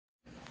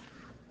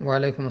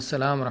वालेकुम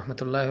अस्सलाम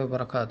रहमतुल्लाहि व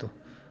बरकातुहू।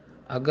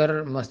 अगर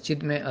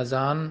मस्जिद में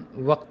अज़ान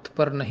वक्त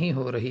पर नहीं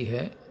हो रही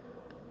है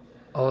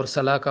और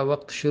सलाह का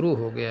वक्त शुरू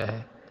हो गया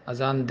है,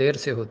 अज़ान देर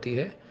से होती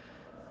है,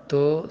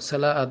 तो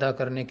सलाह अदा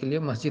करने के लिए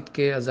मस्जिद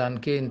के अज़ान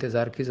के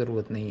इंतज़ार की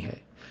ज़रूरत नहीं है।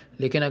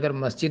 लेकिन अगर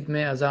मस्जिद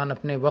में अज़ान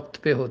अपने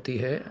वक्त पे होती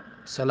है,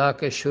 सलाह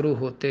के शुरू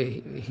होते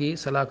ही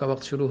सलाह का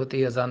वक्त शुरू होते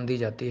ही अज़ान दी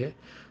जाती है,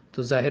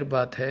 तो ज़ाहिर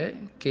बात है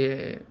कि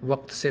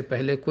वक्त से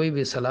पहले कोई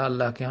भी सलाह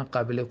अल्लाह के यहाँ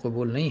काबिल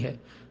कबूल नहीं है।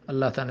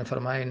 अल्लाह ताला ने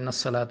फरमाया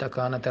इन्नस्सलाता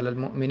कानत अलल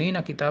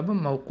मुमिनीना किताबम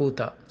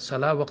मौक़ूता,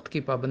 सलाह वक्त की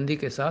पाबंदी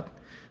के साथ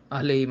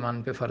अहले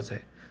ईमान पे फ़र्ज़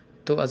है।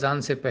 तो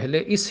अज़ान से पहले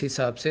इस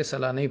हिसाब से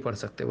सलाह नहीं पढ़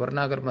सकते,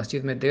 वरना अगर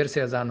मस्जिद में देर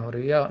से अज़ान हो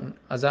रही है या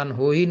अज़ान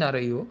हो ही ना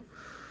रही हो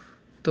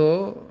तो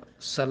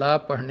सलाह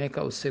पढ़ने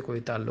का उससे कोई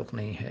ताल्लुक़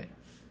नहीं है।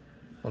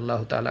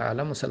 वल्लाहु ताला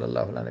आलम।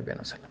 सल्लल्लाहु अलैहि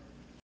वसल्लम।